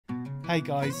Hey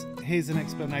guys, here's an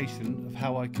explanation of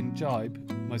how I can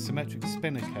jibe my symmetric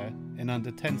Spinnaker in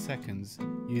under 10 seconds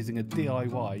using a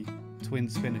DIY twin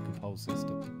Spinnaker pole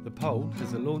system. The pole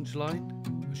has a launch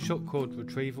line, a shock cord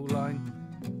retrieval line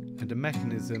and a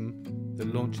mechanism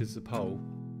that launches the pole.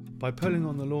 By pulling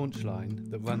on the launch line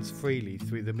that runs freely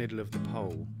through the middle of the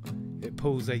pole, it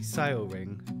pulls a sail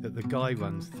ring that the guy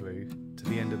runs through to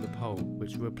the end of the pole,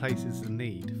 which replaces the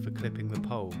need for clipping the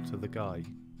pole to the guy.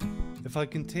 If I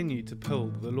continue to pull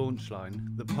the launch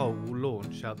line, the pole will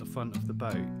launch out the front of the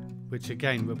boat, which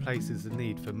again replaces the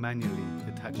need for manually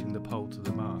attaching the pole to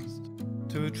the mast.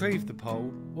 To retrieve the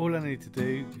pole, all I need to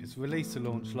do is release the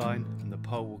launch line and the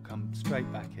pole will come straight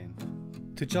back in.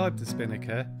 To jibe the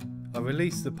Spinnaker, I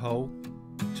release the pole,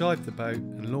 jibe the boat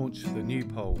and launch the new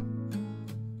pole.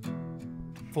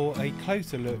 For a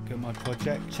closer look at my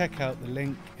project, check out the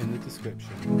link in the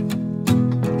description.